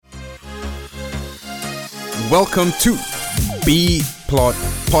welcome to B Plot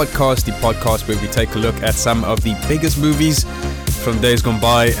Podcast, the podcast where we take a look at some of the biggest movies from days gone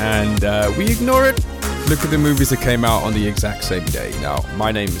by and we ignore it. Look at the movies that came out on the exact same day. Now,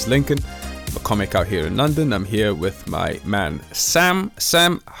 my name is Lincoln. I'm a comic out here in London. I'm here with my man Sam.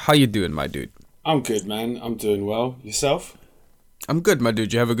 Sam, how you doing, my dude? I'm good, man. I'm doing well. Yourself? I'm good, my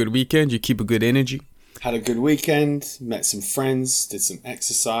dude. You have a good weekend? You keep a good energy? Had a good weekend. Met some friends. Did some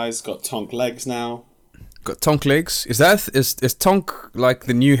exercise. Got tonk legs now. Got tonk legs? Is tonk like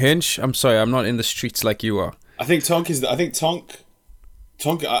the new hinge? I'm sorry, I'm not in the streets like you are. I think tonk.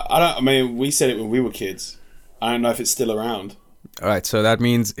 I mean, we said it when we were kids. I don't know if it's still around. All right, so that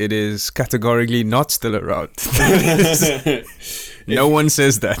means it is categorically not still around. No one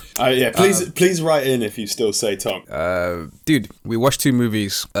says that. Yeah, please write in if you still say tonk. Dude, we watched two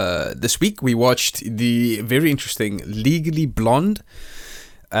movies. This week we watched the very interesting Legally Blonde.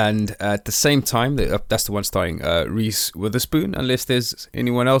 And at the same time, that's the one starring Reese Witherspoon, unless there's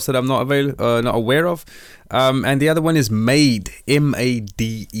anyone else that I'm not aware of. And the other one is Made,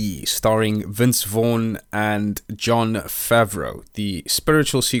 M-A-D-E, starring Vince Vaughn and Jon Favreau, the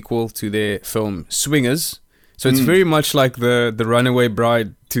spiritual sequel to their film Swingers. So it's very much like the runaway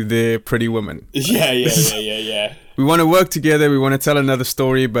bride to their Pretty Woman. Yeah. We want to work together, we want to tell another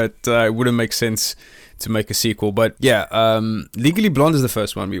story, but it wouldn't make sense to make a sequel. But yeah, Legally Blonde is the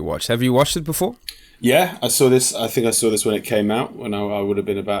first one we watched. Have you watched it before? Yeah, I saw this. I think I saw this when it came out, when I would have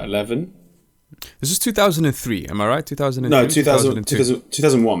been about 11. This is 2003, am I right? 2003? No, 2001.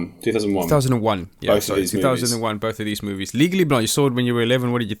 2001. Yeah, both of these 2001, movies. Both of these movies. Legally Blonde, you saw it when you were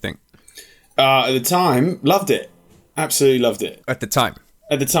 11. What did you think? At the time, loved it. Absolutely loved it. At the time?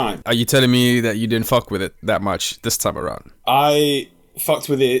 At the time. Are you telling me that you didn't fuck with it that much this time around? I fucked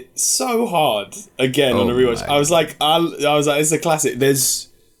with it so hard again on a rewatch. I was like, it's a classic. There's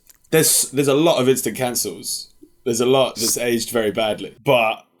a lot of instant cancels. There's a lot that's aged very badly,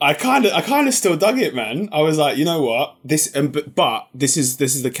 but I kind of still dug it, man. I was like, you know what, but this is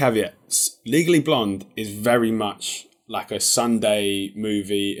the caveat. Legally Blonde is very much like a Sunday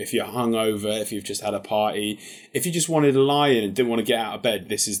movie. If you're hungover, if you've just had a party, if you just wanted to lie in and didn't want to get out of bed,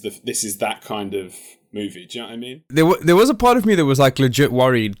 this is that kind of movie. Do you know what I mean? There was a part of me that was like legit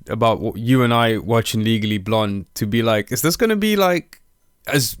worried about you and I watching Legally Blonde, to be like, is this going to be like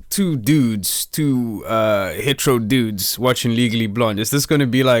as two hetero dudes watching Legally Blonde? Is this going to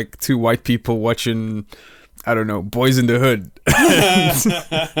be like two white people watching, I don't know, Boys in the Hood?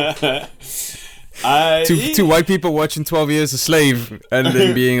 Two white people watching 12 Years a Slave and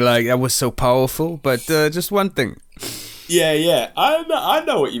then being like, that was so powerful. But just one thing. Yeah. I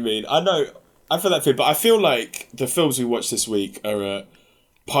know what you mean. I feel that fear, but I feel like the films we watched this week are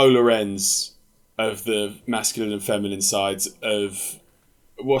polar ends of the masculine and feminine sides of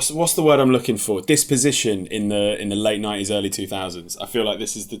what's the word I'm looking for? Disposition in the late 90s, early 2000s. I feel like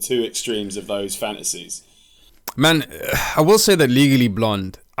this is the two extremes of those fantasies. Man, I will say that Legally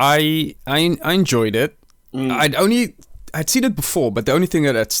Blonde, I enjoyed it. I'd seen it before, but the only thing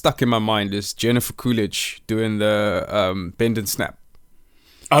that stuck in my mind is Jennifer Coolidge doing the Bend and Snap.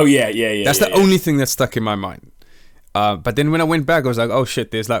 Oh, yeah. That's the only thing that stuck in my mind. But then when I went back, I was like, oh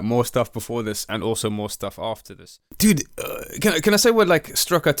shit, there's like more stuff before this and also more stuff after this. Dude, can I say what like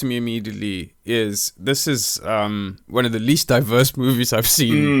struck out to me immediately is this is one of the least diverse movies I've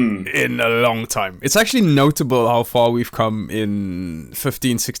seen in a long time. It's actually notable how far we've come in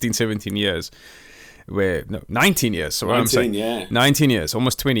 15, 16, 17 years. 19 years. So 19, I'm saying, yeah. 19 years,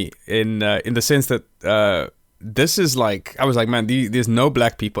 almost 20 in the sense that this is like, I was like, man, there's no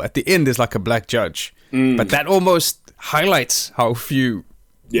black people. At the end, there's like a black judge. But that almost highlights how few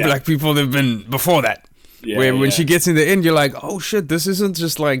black people there have been before that. When she gets in the end, you're like, oh shit, this isn't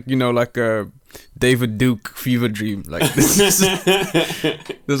just like, you know, like a David Duke fever dream. Like this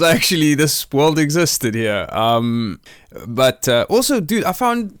world existed here. But also, dude, I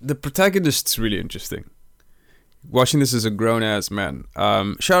found the protagonists really interesting. Watching this as a grown-ass man.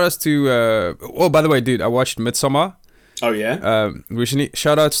 Shout outs to... by the way, dude, I watched Midsommar. Oh, yeah? Recently.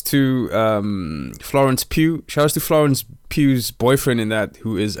 Shout outs to Florence Pugh. Shout outs to Florence Pugh's boyfriend in that,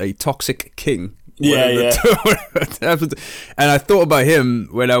 who is a toxic king. Yeah. And I thought about him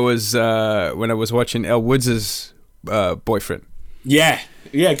when I was watching Elle Woods' boyfriend. Yeah,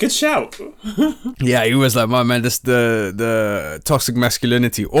 good shout. Yeah, he was like, my man, this the toxic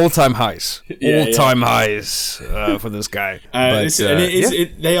masculinity, all-time highs. Highs for this guy.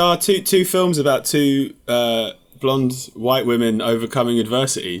 They are two films about two blonde white women overcoming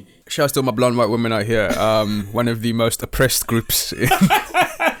adversity. Shout out to my blonde white women out here. One of the most oppressed groups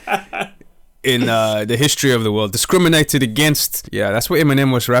in the history of the world. Discriminated against. Yeah, that's what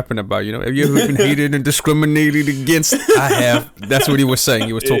Eminem was rapping about. You know, have you ever been hated and discriminated against? I have. That's what he was saying.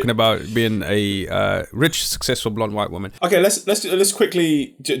 He was talking about being a rich, successful, blonde white woman. Okay, let's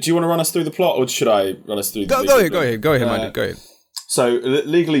quickly. Do you want to run us through the plot, or should I run us through? Go ahead, my dude. Go ahead. So,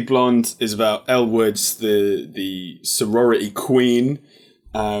 Legally Blonde is about Elle Woods, the sorority queen.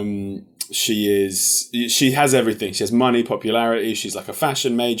 She has everything. She has money, popularity. She's like a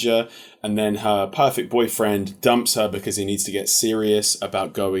fashion major. And then her perfect boyfriend dumps her because he needs to get serious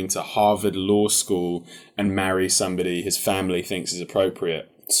about going to Harvard Law School and marry somebody his family thinks is appropriate.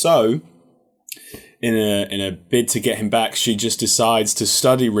 So, in a bid to get him back, she just decides to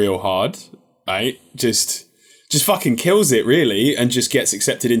study real hard, right? Just fucking kills it, really, and just gets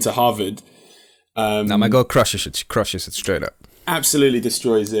accepted into Harvard. Now my girl crushes it. She crushes it straight up. Absolutely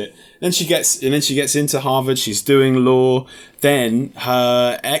destroys it. Then she gets into Harvard. She's doing law. Then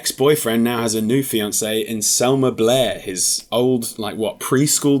her ex-boyfriend now has a new fiance in Selma Blair, his old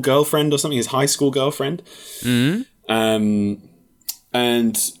preschool girlfriend or something, his high school girlfriend. Mm-hmm.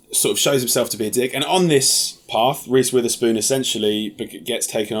 And sort of shows himself to be a dick. And on this path, Reese Witherspoon essentially gets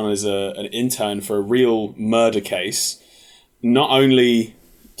taken on as an intern for a real murder case. Not only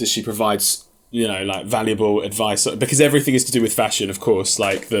does she provide valuable advice, because everything is to do with fashion, of course.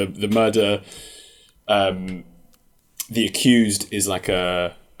 Like the murder, the accused is like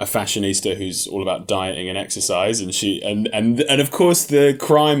a fashionista who's all about dieting and exercise, and she and of course the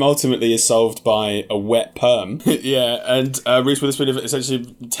crime ultimately is solved by a wet perm. Yeah, and Reese Witherspoon essentially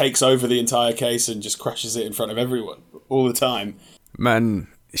takes over the entire case and just crushes it in front of everyone all the time. Man,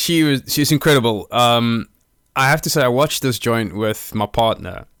 she's incredible. I have to say, I watched this joint with my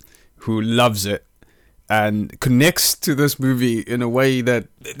partner, who loves it and connects to this movie in a way that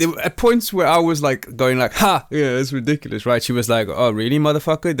there were at points where I was like going like, ha, yeah, that's ridiculous, right? She was like, oh, really,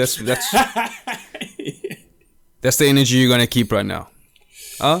 motherfucker? That's that's the energy you're gonna keep right now.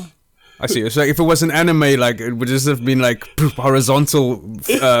 Huh? I see. It's like if it was an anime, like it would just have been like horizontal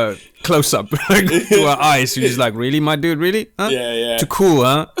close up like, to her eyes. She's just like, really, my dude, really? Huh? Yeah. Too cool,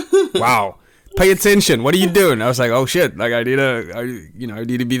 huh? Wow. Pay attention. What are you doing? I was like, oh shit! Like I need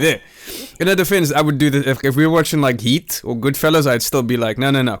to be there. In her defense, I would do this if we were watching like Heat or Goodfellas. I'd still be like,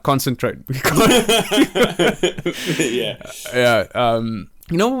 no, concentrate. Yeah.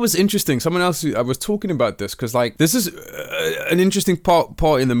 You know what was interesting? Someone else I was talking about this because like this is an interesting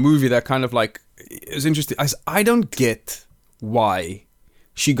part in the movie that kind of like is interesting. I don't get why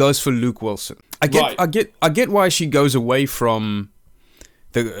she goes for Luke Wilson. I get why she goes away from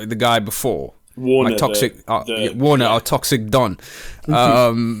the guy before. Warner, Warner, our toxic Don.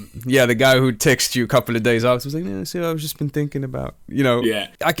 The guy who texts you a couple of days after was like, yeah, see, I've just been thinking about, Yeah.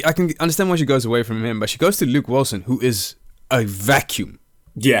 I can understand why she goes away from him, but she goes to Luke Wilson, who is a vacuum.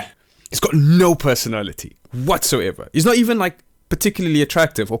 Yeah. He's got no personality whatsoever. He's not even like particularly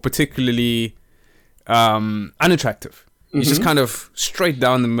attractive or particularly unattractive. He's just kind of straight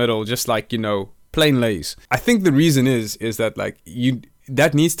down the middle, just like, plain lays. I think the reason is that like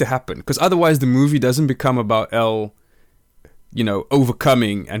that needs to happen because otherwise the movie doesn't become about Elle,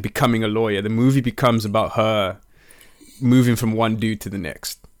 overcoming and becoming a lawyer. The movie becomes about her moving from one dude to the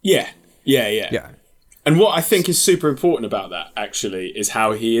next. Yeah. And what I think is super important about that actually is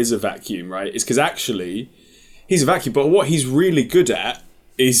how he is a vacuum, right? Is because actually he's a vacuum, but what he's really good at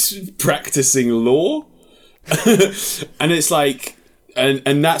is practicing law. And it's like,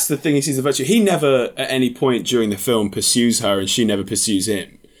 and that's the thing he sees the virtue. He never at any point during the film pursues her and she never pursues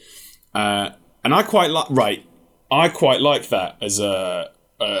him. And I quite like that as a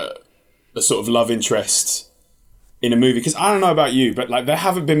sort of love interest in a movie. Because I don't know about you, but like there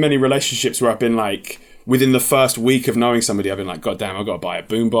haven't been many relationships where I've been like, within the first week of knowing somebody, I've been like, God damn, I've got to buy a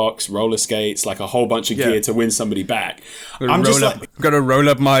boombox, roller skates, like a whole bunch of gear to win somebody back. I'm just like, gotta roll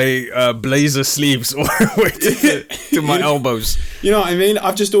up my blazer sleeves all the way to my elbows. You know what I mean?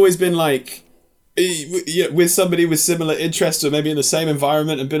 I've just always been like, with somebody with similar interests or maybe in the same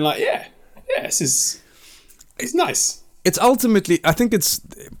environment and been like, it's nice. It's ultimately, I think it's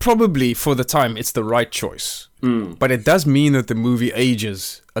probably for the time, it's the right choice. But it does mean that the movie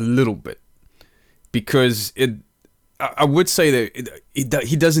ages a little bit. Because I would say that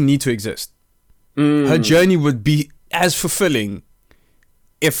he doesn't need to exist. Her journey would be as fulfilling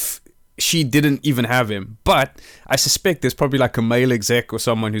if she didn't even have him. But I suspect there's probably like a male exec or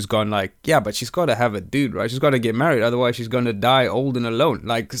someone who's gone like, yeah, but she's got to have a dude, right? She's got to get married. Otherwise she's going to die old and alone.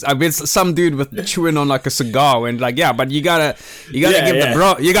 Like, I mean, some dude with chewing on like a cigar and like, yeah, but you gotta give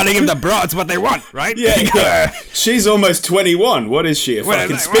the broads what they want, right? Yeah. She's almost 21. What is she? A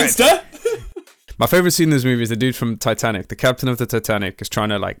fucking spinster? Right. My favorite scene in this movie is the dude from Titanic. The captain of the Titanic is trying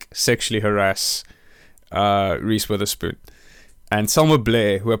to like sexually harass Reese Witherspoon. And Selma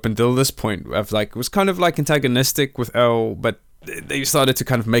Blair, who up until this point was kind of like antagonistic with Elle, but they started to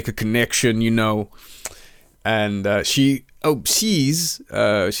kind of make a connection, you know. And she's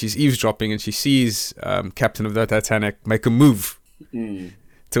eavesdropping, and she sees Captain of the Titanic make a move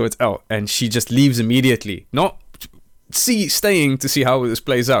towards Elle, and she just leaves immediately, not staying to see how this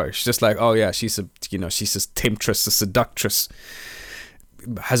plays out. She's just like, oh yeah, she's a temptress, a seductress,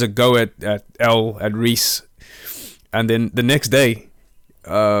 has a go at Elle, at Reese. And then the next day,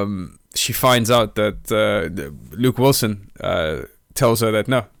 she finds out that Luke Wilson tells her that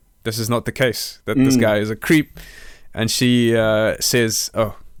no, this is not the case, that this guy is a creep. And she says,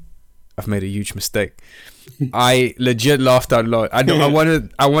 oh, I've made a huge mistake. I legit laughed out loud. I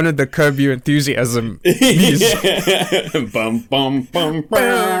wanted the Curb Your Enthusiasm. Bum, bum, bum,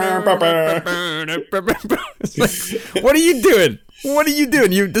 like, what are you doing? What are you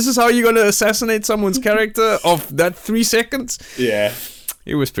doing? This is how you're gonna assassinate someone's character of that 3 seconds? Yeah,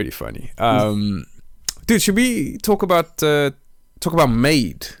 it was pretty funny. Dude, should we talk about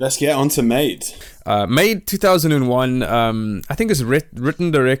Maid? Let's get on to Maid. Maid 2001. I think it's written,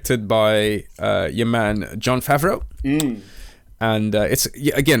 directed by your man Jon Favreau. And it's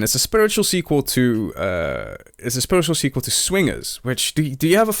a spiritual sequel to Swingers. Which do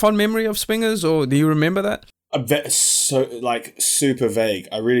you have a fond memory of Swingers, or do you remember that? Super vague.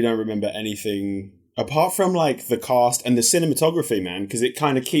 I really don't remember anything apart from like the cast and the cinematography, man, because it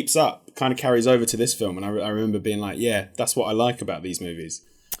kind of carries over to this film. And I remember being like, yeah, that's what I like about these movies.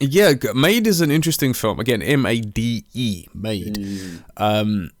 Yeah, Maid is an interesting film. Again, M-A-D-E, Maid.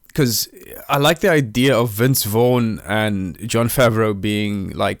 Because I like the idea of Vince Vaughn and Jon Favreau being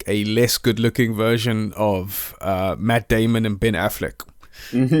like a less good-looking version of Matt Damon and Ben Affleck.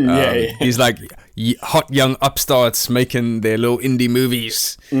 He's like hot young upstarts making their little indie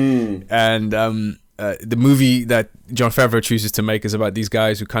movies. And the movie that Jon Favreau chooses to make is about these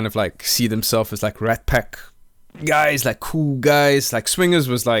guys who kind of like see themselves as like Rat Pack guys, like cool guys. Like Swingers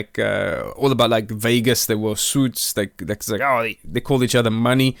was like all about like Vegas. They wore suits. They called each other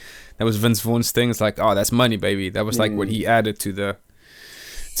money. That was Vince Vaughn's thing. It's like, oh, that's money, baby. That was like what he added to the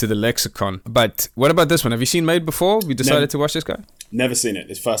lexicon. But what about this one? Have you seen Maid before? We decided to watch this guy. Never seen it.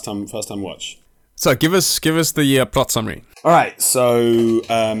 It's first time watch. So give us the plot summary. All right. So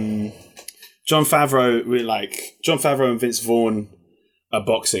Jon Favreau and Vince Vaughn are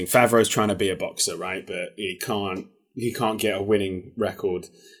boxing. Favreau's trying to be a boxer, right? But he can't get a winning record.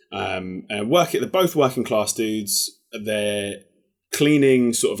 And they're both working class dudes. They're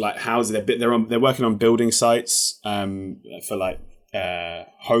cleaning sort of like houses. They're working on building sites for like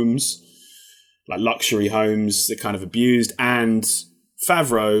homes, like luxury homes. They're kind of abused, and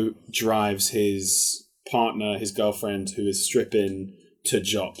Favreau drives his partner, his girlfriend, who is stripping, to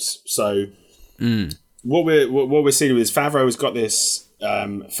jobs. So what we're seeing is Favreau has got this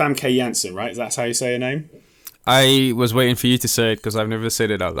Famke Janssen, right? That's how you say her name? I was waiting for you to say it because I've never said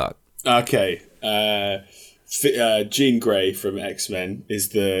it out loud. Okay. Jean Grey from X-Men is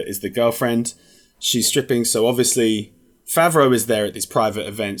the girlfriend. She's stripping, so obviously Favreau is there at these private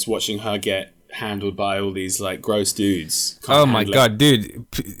events watching her get handled by all these like gross dudes. Oh my god, dude.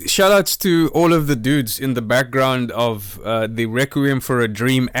 Shout outs to all of the dudes in the background of the Requiem for a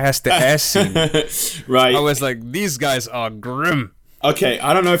Dream ass to ass scene. Right. I was like, these guys are grim. Okay,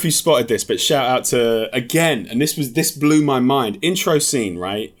 I don't know if you spotted this, but shout out to, again, and this blew my mind. Intro scene,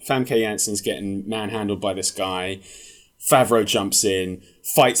 right? Famke Janssen's getting manhandled by this guy. Favreau jumps in,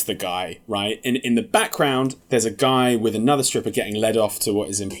 fights the guy, right? And in the background, there's a guy with another stripper getting led off to what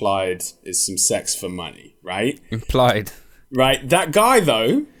is implied is some sex for money, right? Implied. Right. That guy,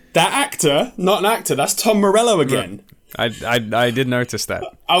 though, that actor, not an actor, that's Tom Morello again. I did notice that.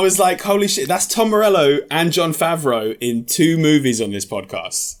 I was like, holy shit, that's Tom Morello and Jon Favreau in 2 movies on this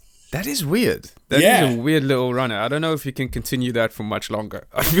podcast. That is weird. That is a weird little runner. I don't know if you can continue that for much longer.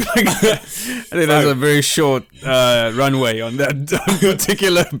 I feel like I think there's a very short runway on that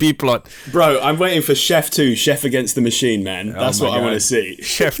particular B plot. Bro, I'm waiting for Chef 2, Chef Against the Machine, man. That's what I want to see.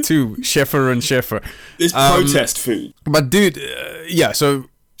 Chef 2, Cheffer and Cheffer. It's protest food. But dude, so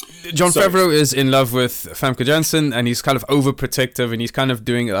Jon Favreau is in love with Famke Janssen, and he's kind of overprotective, and he's kind of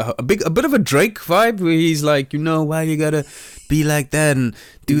doing a bit of a Drake vibe, where he's like, why you gotta be like that and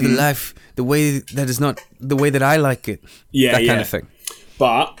do the life the way that is not the way that I like it. That kind of thing.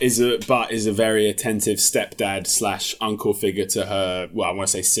 But is a very attentive stepdad / uncle figure to her. Well, I want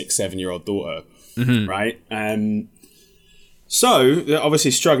to say 6-7-year-old daughter, right? So they're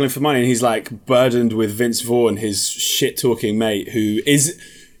obviously struggling for money, and he's like burdened with Vince Vaughn, his shit talking mate, who is.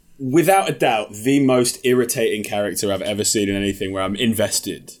 without a doubt, the most irritating character I've ever seen in anything where I'm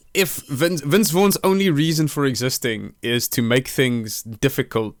invested. If Vince Vaughn's only reason for existing is to make things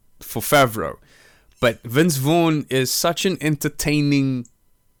difficult for Favreau, but Vince Vaughn is such an entertaining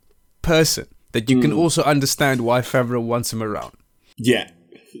person that you can also understand why Favreau wants him around. Yeah.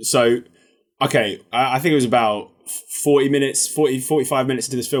 So, okay, I think it was about 45 minutes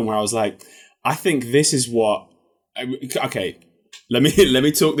into this film where I was like, I think this is what... Okay, let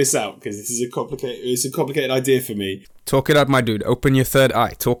me talk this out, because this is a complicated idea for me. Talk it up, my dude. Open your third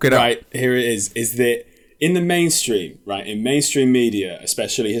eye. Talk it up. Right, here it is that in the mainstream, right, in mainstream media,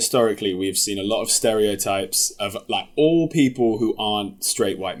 especially historically, we've seen a lot of stereotypes of like all people who aren't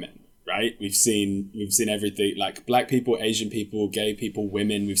straight white men, right? We've seen everything, like black people, Asian people, gay people,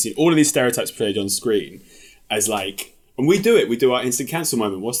 women. We've seen all of these stereotypes played on screen as like, and we do our instant cancel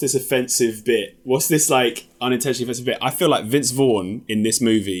moment. What's this offensive bit? What's this like unintentionally offensive bit? I feel like Vince Vaughn in this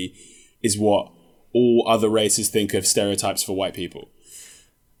movie is what all other races think of stereotypes for white people.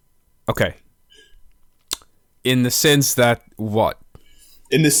 Okay. In the sense that what?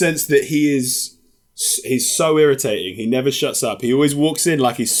 In the sense that he's so irritating. He never shuts up. He always walks in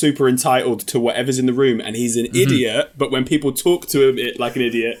like he's super entitled to whatever's in the room, and he's an idiot. But when people talk to him like an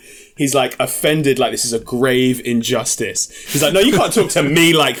idiot, he's like offended, like this is a grave injustice. He's like, no, you can't talk to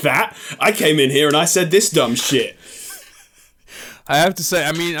me like that. I came in here and I said this dumb shit. I have to say,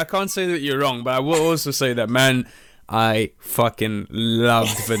 I mean, I can't say that you're wrong, but I will also say that, man, I fucking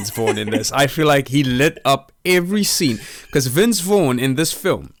loved Vince Vaughn in this. I feel like he lit up every scene, because Vince Vaughn in this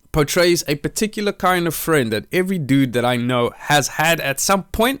film portrays a particular kind of friend that every dude that I know has had at some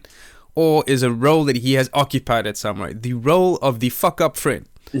point, or is a role that he has occupied at some point. The role of the fuck up friend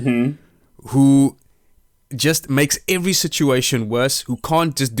who just makes every situation worse, who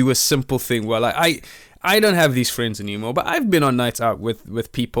can't just do a simple thing where like, I don't have these friends anymore, but I've been on nights out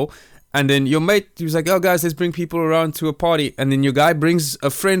with people. And then your mate, he was like, oh, guys, let's bring people around to a party. And then your guy brings a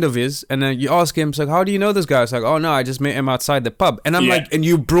friend of his. And then you ask him, it's like, how do you know this guy? It's like, oh, no, I just met him outside the pub. And I'm like, and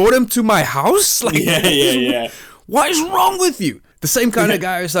you brought him to my house? Like, yeah. What is wrong with you? The same kind of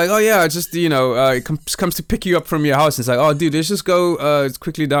guy is like, oh, yeah, just, comes to pick you up from your house. And it's like, oh, dude, let's just go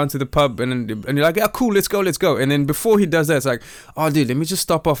quickly down to the pub. And you're like, yeah, cool, let's go. And then before he does that, it's like, oh, dude, let me just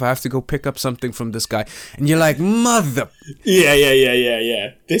stop off. I have to go pick up something from this guy. And you're like, mother...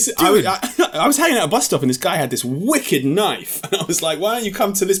 Yeah. I was hanging at a bus stop and this guy had this wicked knife. And I was like, why don't you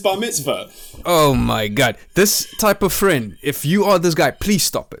come to this bar mitzvah? Oh my God. This type of friend, if you are this guy, please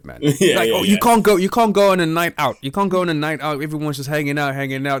stop it, man. You can't go on a night out. You can't go on a night out. Everyone's just hanging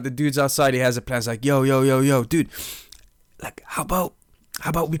out. The dude's outside. He has a plan. It's like, yo, dude. Like, how about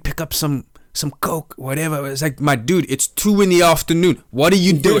we pick up some coke, whatever. It's like, my dude, it's 2 PM. What are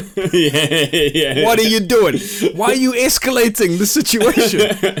you doing? Yeah. What are you doing? Why are you escalating the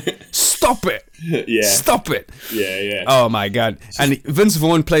situation? Stop it. Yeah. Stop it. Yeah. Oh my God. And Vince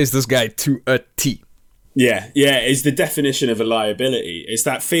Vaughn plays this guy to a T. Yeah, it's the definition of a liability. It's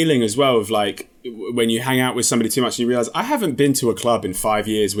that feeling as well of like when you hang out with somebody too much and you realise, I haven't been to a club in 5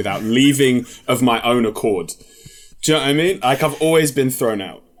 years without leaving of my own accord. Do you know what I mean? Like, I've always been thrown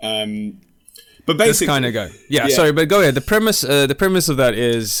out. But basically, this kind of guy. Yeah, sorry, but go ahead. The premise of that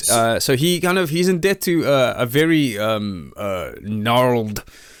is, so he's in debt to a very gnarled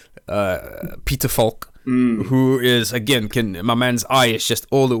Peter Falk, who is, again, my man's eye is just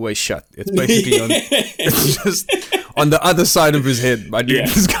all the way shut. It's basically it's just on the other side of his head. My dude,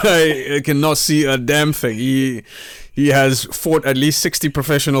 this guy cannot see a damn thing. He has fought at least 60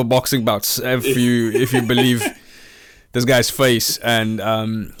 professional boxing bouts, if you believe this guy's face,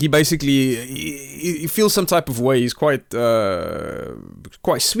 and he basically he feels some type of way. He's quite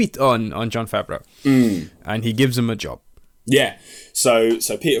sweet on Jon Favreau, and he gives him a job. Yeah, so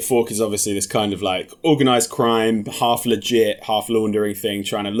Peter Falk is obviously this kind of like organized crime, half legit, half laundering thing,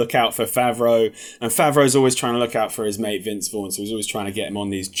 trying to look out for Favreau, and Favreau's always trying to look out for his mate Vince Vaughn, so he's always trying to get him on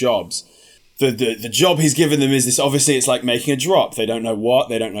these jobs. The job he's given them is this, obviously it's like making a drop. They don't know what,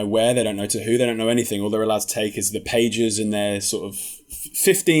 they don't know where, they don't know to who, they don't know anything. All they're allowed to take is the pages and their sort of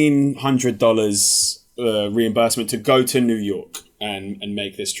 $1,500 reimbursement to go to New York and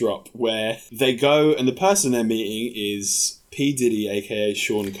make this drop, where they go and the person they're meeting is P. Diddy, aka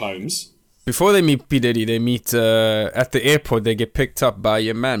Sean Combs. Before they meet P. Diddy, they meet at the airport. They get picked up by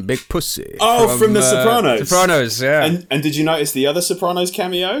your man, Big Pussy. Oh, from The Sopranos. Sopranos, yeah. And did you notice the other Sopranos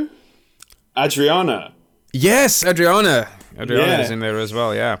cameo? Adriana. Yes, Adriana is in there as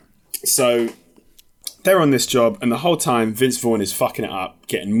well, yeah. So they're on this job, and the whole time Vince Vaughn is fucking it up,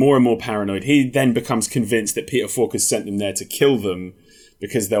 getting more and more paranoid. He then becomes convinced that Peter Falk has sent them there to kill them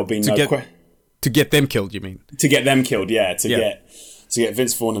because there'll be to get them killed, you mean? To get them killed, yeah. to get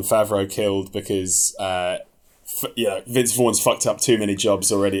Vince Vaughn and Favreau killed because Vince Vaughn's fucked up too many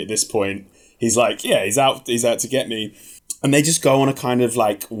jobs already at this point. He's like, he's out to get me. And they just go on a kind of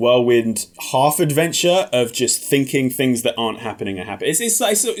like whirlwind half adventure of just thinking things that aren't happening are happening.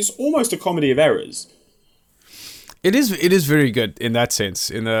 It's almost a comedy of errors. It is very good in that sense.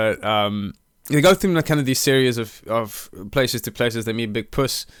 In the they go through kind of these series of places to places. They meet Big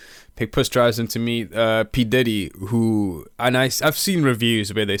Puss. Big Puss drives them to meet P. Diddy, who, and I've seen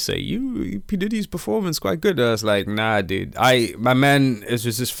reviews where they say P. Diddy's performance quite good. I was like, nah, dude. My man, it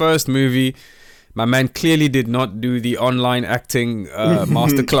was his first movie. My man clearly did not do the online acting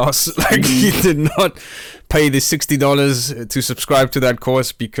masterclass. Like, he did not pay the $60 to subscribe to that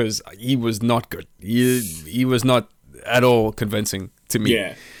course because he was not good. He was not at all convincing to me.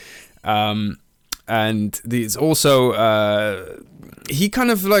 Yeah. And there's also he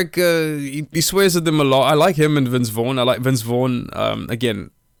kind of like he swears at them a lot. I like him and Vince Vaughn. I like Vince Vaughn,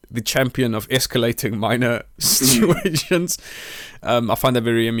 again, the champion of escalating minor situations. I find that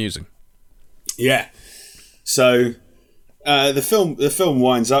very amusing. Yeah. So the film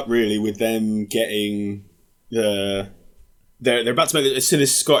winds up really with them getting they're about to make it to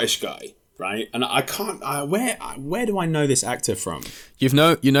this Scottish guy, right? And I can't where do I know this actor from? You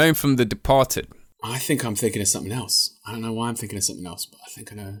know him from The Departed. I think I'm thinking of something else. I don't know why I'm thinking of something else, but I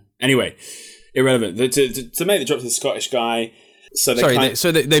think I know. Anyway, irrelevant. To make the drop to the Scottish guy. So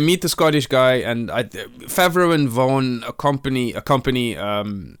they meet the Scottish guy, and Favreau and Vaughn accompany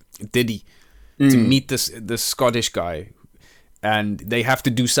Diddy to meet this Scottish guy, and they have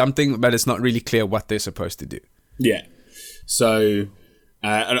to do something, but it's not really clear what they're supposed to do. Yeah. So,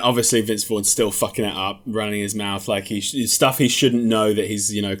 and obviously Vince Vaughn's still fucking it up, running his mouth like stuff he shouldn't know that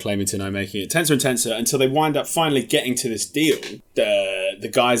he's claiming to know, making it tenser and tenser until they wind up finally getting to this deal. The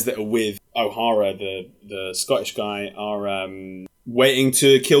guys that are with O'Hara, the Scottish guy, are waiting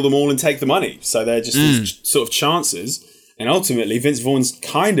to kill them all and take the money. So they're just these sort of chances, and ultimately Vince Vaughn's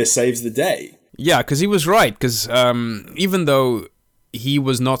kind of saves the day. Yeah, because he was right. Because even though he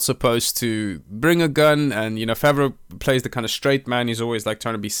was not supposed to bring a gun, and Favreau plays the kind of straight man, he's always like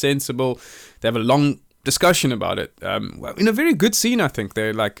trying to be sensible. They have a long discussion about it. In a very good scene, I think.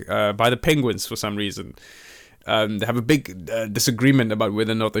 They're like by the penguins for some reason. They have a big disagreement about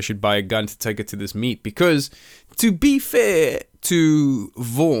whether or not they should buy a gun to take it to this meet. Because, to be fair to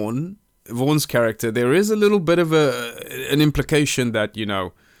Vaughn's character, there is a little bit of an implication that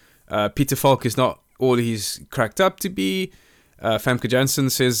Peter Falk is not all he's cracked up to be. Famke Janssen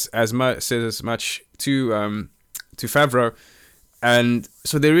says as much to Favreau, and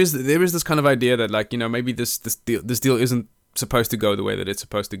so there is this kind of idea that maybe this deal isn't supposed to go the way that it's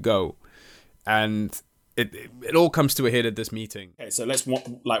supposed to go, and it all comes to a head at this meeting. Okay, so let's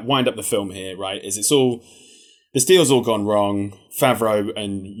wind up the film here, right? This deal's all gone wrong. Favreau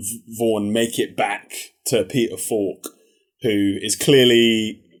and Vaughn make it back to Peter Falk, who is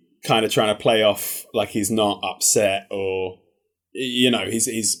clearly kind of trying to play off like he's not upset, or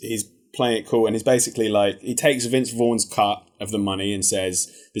he's playing it cool, and he's basically like, he takes Vince Vaughn's cut of the money and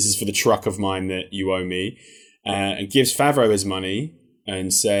says, "This is for the truck of mine that you owe me," and gives Favreau his money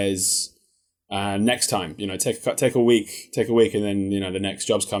and says, "Next time, take a week, and then the next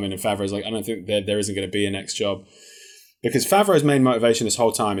job's coming." And Favreau's like, "I don't think there isn't going to be a next job," because Favreau's main motivation this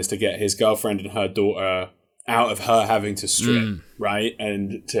whole time is to get his girlfriend and her daughter out of her having to strip, right,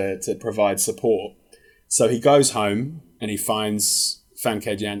 and to provide support. So he goes home and he finds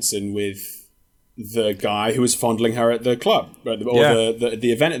Famke Janssen with the guy who was fondling her at the club, or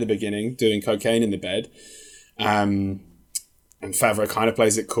the event at the beginning, doing cocaine in the bed. And Favreau kind of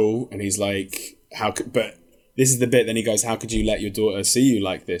plays it cool, and he's like, but this is the bit, then he goes, "How could you let your daughter see you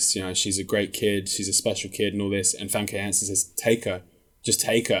like this? She's a great kid, she's a special kid and all this." And Famke Janssen says, "Take her. Just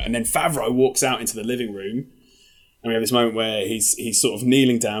take her." And then Favreau walks out into the living room, and we have this moment where he's sort of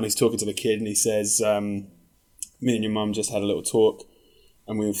kneeling down, he's talking to the kid, and he says, "Me and your mum just had a little talk,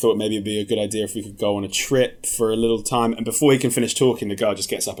 and we thought maybe it'd be a good idea if we could go on a trip for a little time." And before he can finish talking, the girl just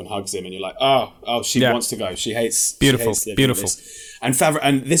gets up and hugs him, and you're like, oh, she wants to go. She hates beautiful. This. And Favreau,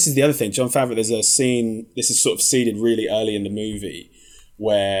 and this is the other thing, Jon Favreau, there's a scene, this is sort of seeded really early in the movie,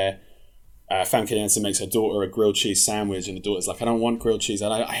 where Famke Janssen makes her daughter a grilled cheese sandwich, and the daughter's like, "I don't want grilled cheese.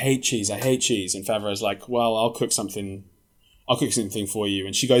 I hate cheese. I hate cheese." And Favreau's like, "Well, I'll cook something for you."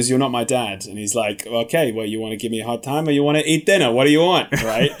 And she goes, "You're not my dad." And he's like, "Okay, well, you want to give me a hard time, or you want to eat dinner? What do you want?"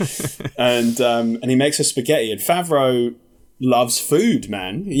 Right? and he makes her spaghetti. And Favreau loves food,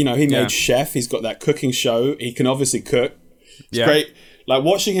 man. He made Chef. He's got that cooking show. He can obviously cook. It's great. Like,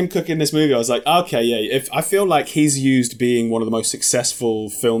 watching him cook in this movie, I was like, okay, yeah. If I feel like he's used being one of the most successful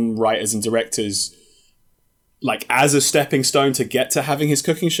film writers and directors like as a stepping stone to get to having his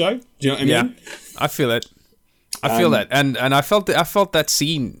cooking show. Do you know what I mean? Yeah, I feel it. I feel that, and I felt that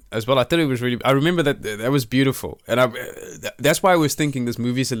scene as well. I thought it was really. I remember that was beautiful, and that's why I was thinking this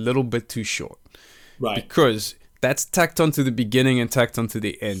movie is a little bit too short, right? Because that's tacked onto the beginning and tacked onto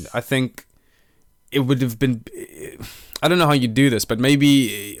the end. I think it would have been. I don't know how you do this, but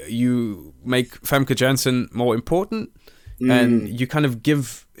maybe you make Famke Janssen more important, and you kind of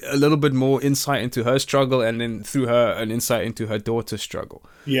give a little bit more insight into her struggle, and then through her an insight into her daughter's struggle.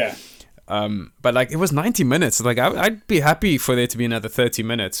 Yeah. But like it was 90 minutes. Like I'd be happy for there to be another 30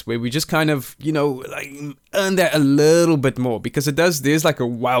 minutes where we just kind of, like earn that a little bit more, because there's like a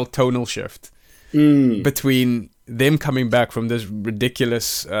wild tonal shift between them coming back from this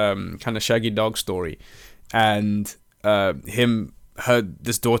ridiculous kind of Shaggy Dog story and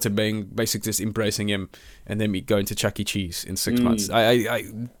this daughter being basically just embracing him, and then me going to Chuck E. Cheese in 6 months. I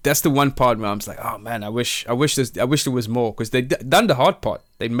that's the one part where I'm just like, oh man, I wish there was more, because they done the hard part.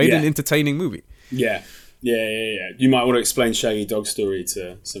 They made an entertaining movie. Yeah. You might want to explain Shaggy Dog story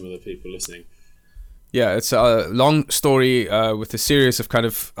to some of the people listening. Yeah, it's a long story with a series of kind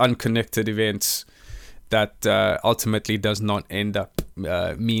of unconnected events that ultimately does not end up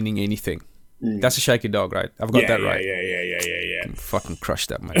meaning anything. That's a Shaggy Dog, right? I've got that right. Yeah. Fucking crushed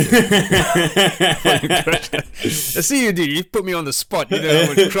that, man. I see you, dude. You put me on the spot. You know, I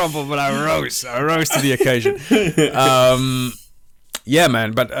would crumble, but I rose to the occasion. Yeah,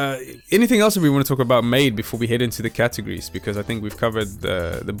 man. But anything else that we want to talk about Made before we head into the categories? Because I think we've covered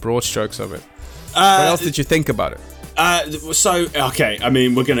the broad strokes of it. What else did you think about it? So okay, I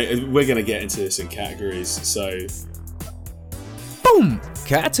mean, we're gonna get into this in categories. So, boom,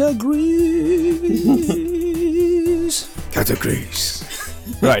 categories.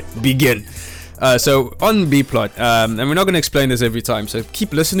 Right, begin. So on B plot, and we're not going to explain this every time, so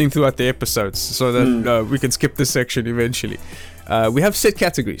keep listening throughout the episodes so that we can skip this section eventually. We have set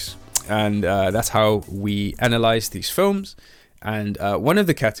categories, and that's how we analyze these films. And one of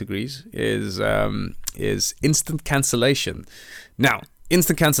the categories is instant cancellation. Now,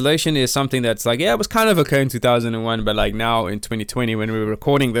 instant cancellation is something that's like, it was kind of okay in 2001, but like now in 2020 when we were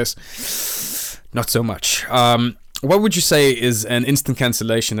recording this, not so much. What would you say is an instant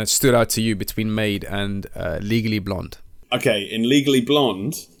cancellation that stood out to you between Made and Legally Blonde? Okay, in Legally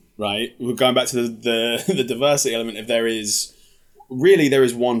Blonde, right, we're going back to the diversity element. If there is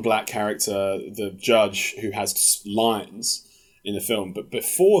one black character, the judge, who has lines in the film, but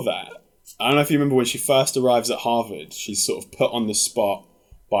before that, I don't know if you remember when she first arrives at Harvard, she's sort of put on the spot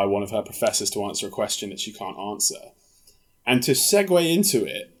by one of her professors to answer a question that she can't answer. And to segue into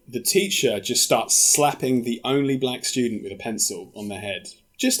it, the teacher just starts slapping the only black student with a pencil on the head,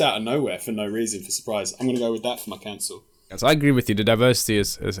 just out of nowhere, for no reason, for surprise. I'm going to go with that for my cancel. Yes, I agree with you. The diversity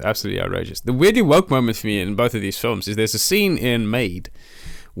is absolutely outrageous. The weirdly woke moment for me in both of these films is there's a scene in Made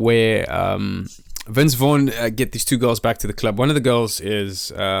where Vince Vaughn get these two girls back to the club. One of the girls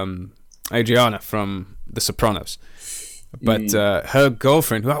is Adriana from The Sopranos. But her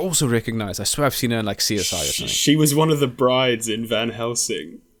girlfriend, who I also recognize, I swear I've seen her in like CSI or something. She was one of the brides in Van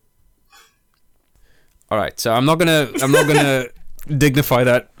Helsing. All right, so I'm not gonna dignify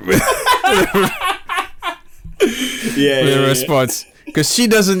that with a response, because she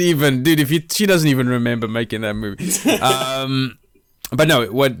doesn't even, dude. She doesn't even remember making that movie. But no,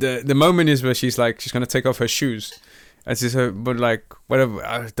 what the moment is where she's gonna take off her shoes. And she said, but like, whatever,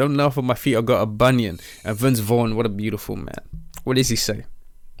 I don't laugh at my feet, I got a bunion. And Vince Vaughn, what a beautiful man. What does he say?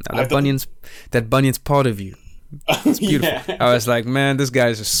 Now, that bunion's part of you. It's beautiful. Yeah. I was like, man, this guy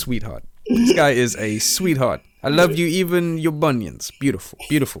is a sweetheart. This guy is a sweetheart. I love you, even your bunions. Beautiful,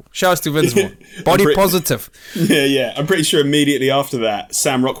 beautiful. Shouts to Vince Vaughn. Body positive. Yeah. I'm pretty sure immediately after that,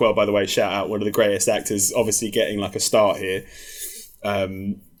 Sam Rockwell, by the way, shout out, one of the greatest actors, obviously getting like a start here.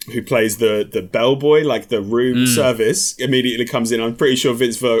 Who plays the bellboy, like the room service, immediately comes in. I'm pretty sure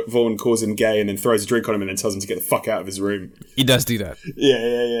Vince Vaughn calls him gay and then throws a drink on him and then tells him to get the fuck out of his room. He does do that.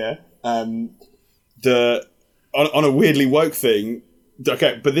 Yeah. On a weirdly woke thing,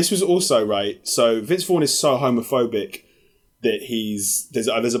 okay, but this was also, right, so Vince Vaughn is so homophobic that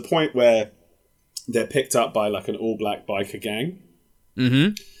there's a point where they're picked up by like an all-black biker gang.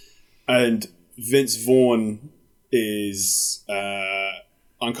 Mm-hmm. And Vince Vaughn is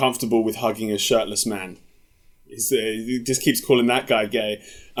uncomfortable with hugging a shirtless man. He just keeps calling that guy gay.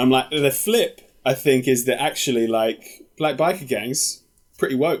 I'm like, the flip, I think, is that actually, like, black biker gangs,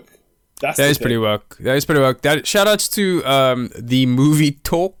 pretty woke. That is pretty woke. Shout outs to the movie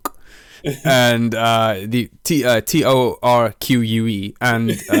Talk and the TORQUE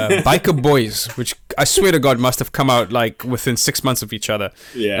and Biker Boys, which I swear to God, must have come out like within 6 months of each other.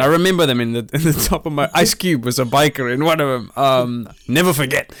 Yeah. And I remember them in the top of my. Ice Cube was a biker in one of them. Never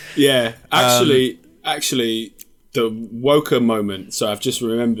forget. Yeah, actually, the Woker moment. So I've just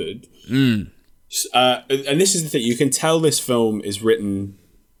remembered. And this is the thing: you can tell this film is written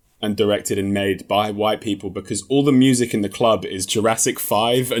and directed and made by white people because all the music in the club is Jurassic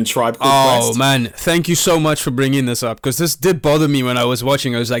 5 and Tribe Called Quest. Oh man, thank you so much for bringing this up because this did bother me when I was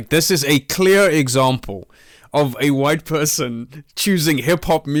watching. I was like, this is a clear example of a white person choosing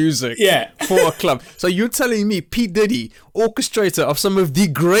hip-hop music for a club. So you're telling me P. Diddy, orchestrator of some of the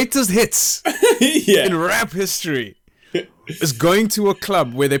greatest hits in rap history, is going to a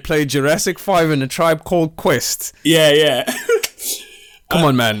club where they play Jurassic 5 and A Tribe Called Quest? Yeah. Come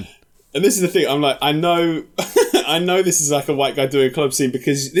on, man. And this is the thing. I'm like, I know this is like a white guy doing a club scene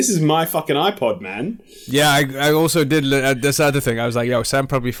because this is my fucking iPod, man. Yeah, I also did this other thing. I was like, yo, Sam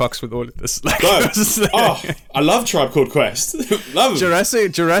probably fucks with all of this. Like, I love Tribe Called Quest. Love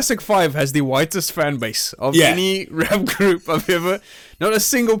them. Jurassic 5 has the whitest fan base of any rap group I've ever. Not a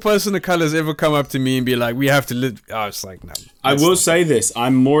single person of color has ever come up to me and be like, we have to live. I was like, no. I will say this.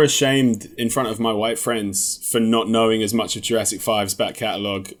 I'm more ashamed in front of my white friends for not knowing as much of Jurassic 5's back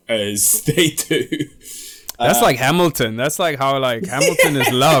catalogue as they do. That's like Hamilton. That's like how like Hamilton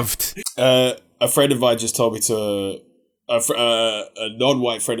is loved. A friend of mine just told me to... A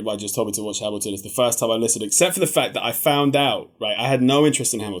non-white friend of mine just told me to watch Hamilton. It's the first time I listened, except for the fact that I found out, right, I had no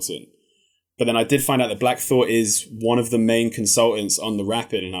interest in Hamilton. But then I did find out that Black Thought is one of the main consultants on the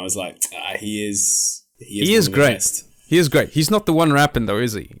rapping, and I was like, he is great. Best. He is great. He's not the one rapping though,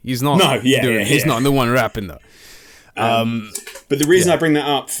 is he? He's not. No, he's not the one rapping though. But the reason I bring that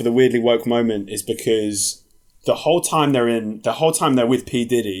up for the weirdly woke moment is because the whole time they're with P.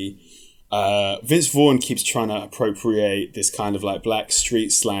 Diddy, Vince Vaughn keeps trying to appropriate this kind of like black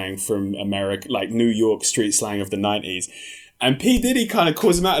street slang from America, like New York street slang of the 90s. And P. Diddy kind of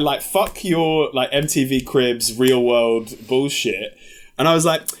calls him out and like, fuck your like MTV Cribs real world bullshit. And I was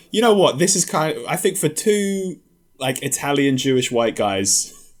like, you know what? This is kind of, I think for two like Italian Jewish white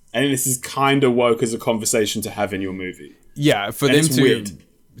guys, I think this is kind of woke as a conversation to have in your movie. Yeah, for them to,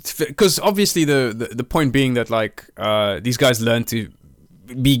 because obviously the point being that like these guys learn to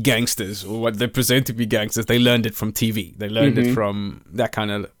be gangsters, or what they present to be gangsters. They learned it from TV. They learned it from that kind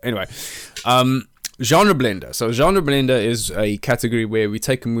of anyway. Genre blender. So genre blender is a category where we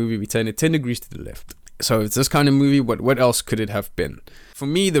take a movie, we turn it 10 degrees to the left. So it's this kind of movie. What else could it have been? For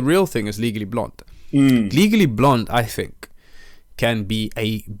me, the real thing is Legally Blonde. Legally Blonde, I think, can be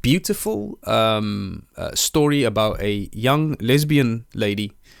a beautiful story about a young lesbian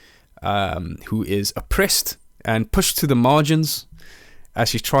lady who is oppressed and pushed to the margins as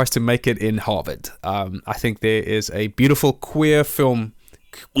she tries to make it in Harvard. I think there is a beautiful queer film,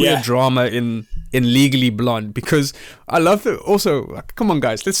 queer drama in Legally Blonde, because I love it. Also, come on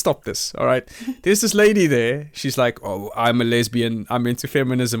guys, let's stop this. All right, there's this lady there. She's like, oh, I'm a lesbian, I'm into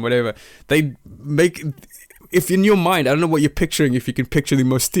feminism, whatever. They make, if in your mind, I don't know what you're picturing, if you can picture the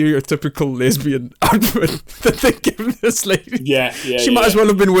most stereotypical lesbian outfit that they give this lady. She might as well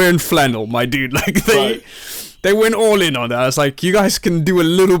have been wearing flannel, my dude. Like they went all in on that. I was like, you guys can do a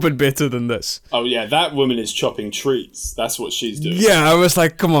little bit better than this. Oh yeah, that woman is chopping trees. That's what she's doing. Yeah, I was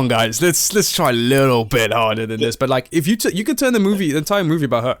like, come on guys, let's try a little bit harder than this. But like, if you could turn the entire movie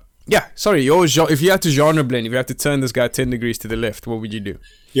about her. Yeah, sorry, if you had to genre blend, if you had to turn this guy 10 degrees to the left, what would you do?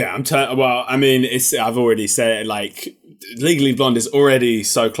 Yeah, well, I mean, I've already said it, like, Legally Blonde is already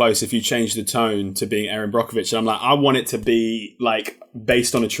so close if you change the tone to being Erin Brockovich. And I'm like, I want it to be, like,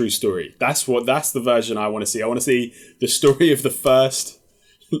 based on a true story. That's the version I want to see. I want to see the story of the first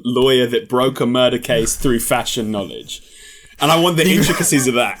lawyer that broke a murder case through fashion knowledge. And I want the intricacies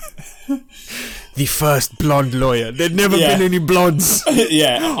of that. The first blonde lawyer. There'd never been any blondes.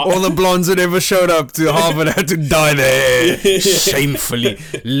 All the blondes that ever showed up to Harvard had to dye their hair shamefully,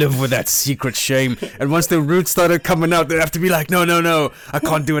 live with that secret shame. And once the roots started coming out, they'd have to be like, no, I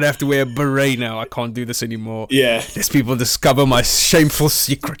can't do it. I have to wear a beret now. I can't do this anymore. Yeah. These people discover my shameful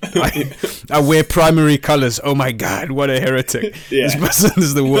secret. I wear primary colors. Oh my God, what a heretic. This person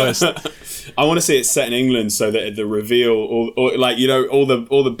is the worst. I want to see it set in England so that at the reveal, or like, you know, all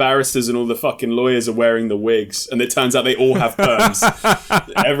the barristers and all the fucking lawyers are wearing the wigs, and it turns out they all have perms.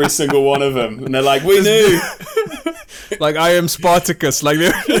 Every single one of them, and they're like, we knew. Like, I am Spartacus. Like,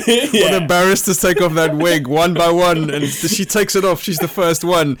 all the barristers take off that wig one by one, and she takes it off. She's the first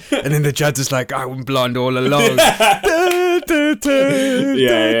one, and then the judge is like, I'm blonde all along.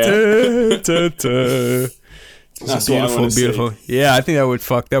 That's what I want to see. Yeah, I think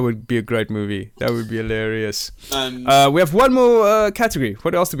that would be a great movie. That would be hilarious. We have one more category.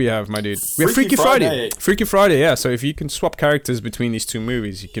 What else do we have, my dude? We have Freaky Friday. Freaky Friday, yeah. So if you can swap characters between these two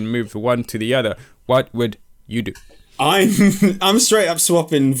movies, you can move one to the other. What would you do? I'm straight up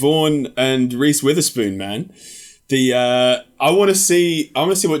swapping Vaughn and Reese Witherspoon, man. I want to see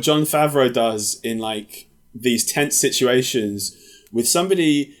what Jon Favreau does in like these tense situations with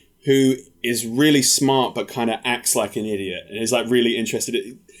somebody who is really smart but kind of acts like an idiot and is like really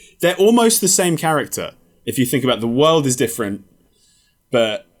interested. They're almost the same character. If you think about the world is different,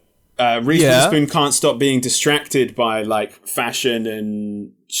 but Reese Witherspoon can't stop being distracted by like fashion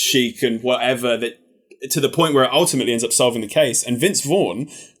and chic and whatever, that to the point where it ultimately ends up solving the case. And Vince Vaughn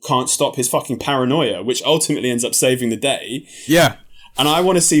can't stop his fucking paranoia, which ultimately ends up saving the day. Yeah. And I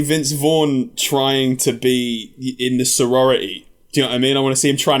want to see Vince Vaughn trying to be in the sorority. Do you know what I mean? I want to see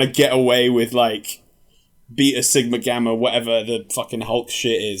him trying to get away with like Beta Sigma Gamma, whatever the fucking Hulk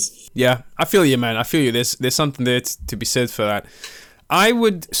shit is. Yeah, I feel you, man. I feel you. There's something there to be said for that. I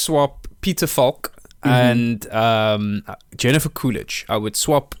would swap Peter Falk and Jennifer Coolidge.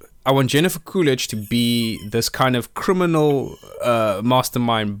 I want Jennifer Coolidge to be this kind of criminal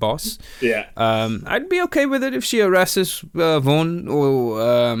mastermind boss. Yeah. I'd be okay with it if she harasses Vaughn or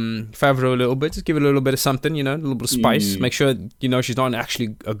Favreau a little bit. Just give it a little bit of something, a little bit of spice. Make sure, she's not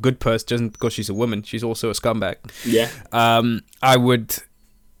actually a good person just because she's a woman. She's also a scumbag. Yeah. I would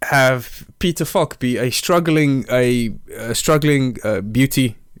have Peter Falk be a struggling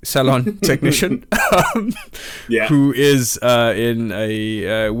beauty salon technician who is in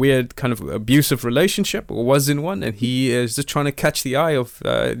a weird kind of abusive relationship, or was in one, and he is just trying to catch the eye of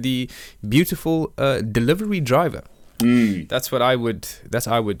the beautiful delivery driver. That's what I would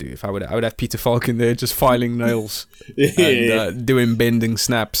do if I would have Peter Falk in there just filing nails and doing bending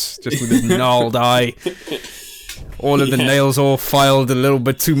snaps just with his gnarled eye. All of the nails all filed a little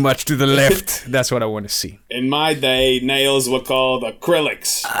bit too much to the left. That's what I want to see. In my day, nails were called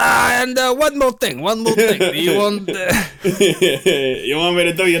acrylics. And one more thing. You want you want me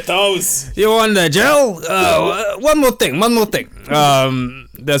to do your toes? You want the gel? One more thing.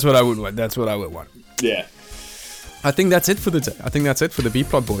 That's what I would want. Yeah. I think that's it for the day. I think that's it for the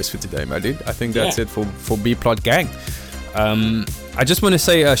B-Plot boys for today, my dude. I think that's it for B-Plot gang. I just want to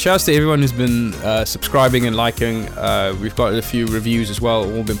say shouts to everyone who's been subscribing and liking. We've got a few reviews as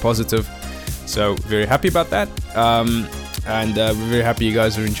well, all been positive. So very happy about that. And we're very happy you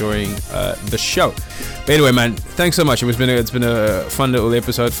guys are enjoying the show. But anyway, man, thanks so much. It's been a fun little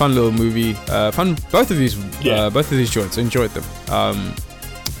episode, fun little movie, fun both of these joints. Enjoyed them.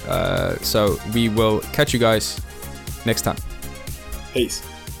 So we will catch you guys next time. Peace.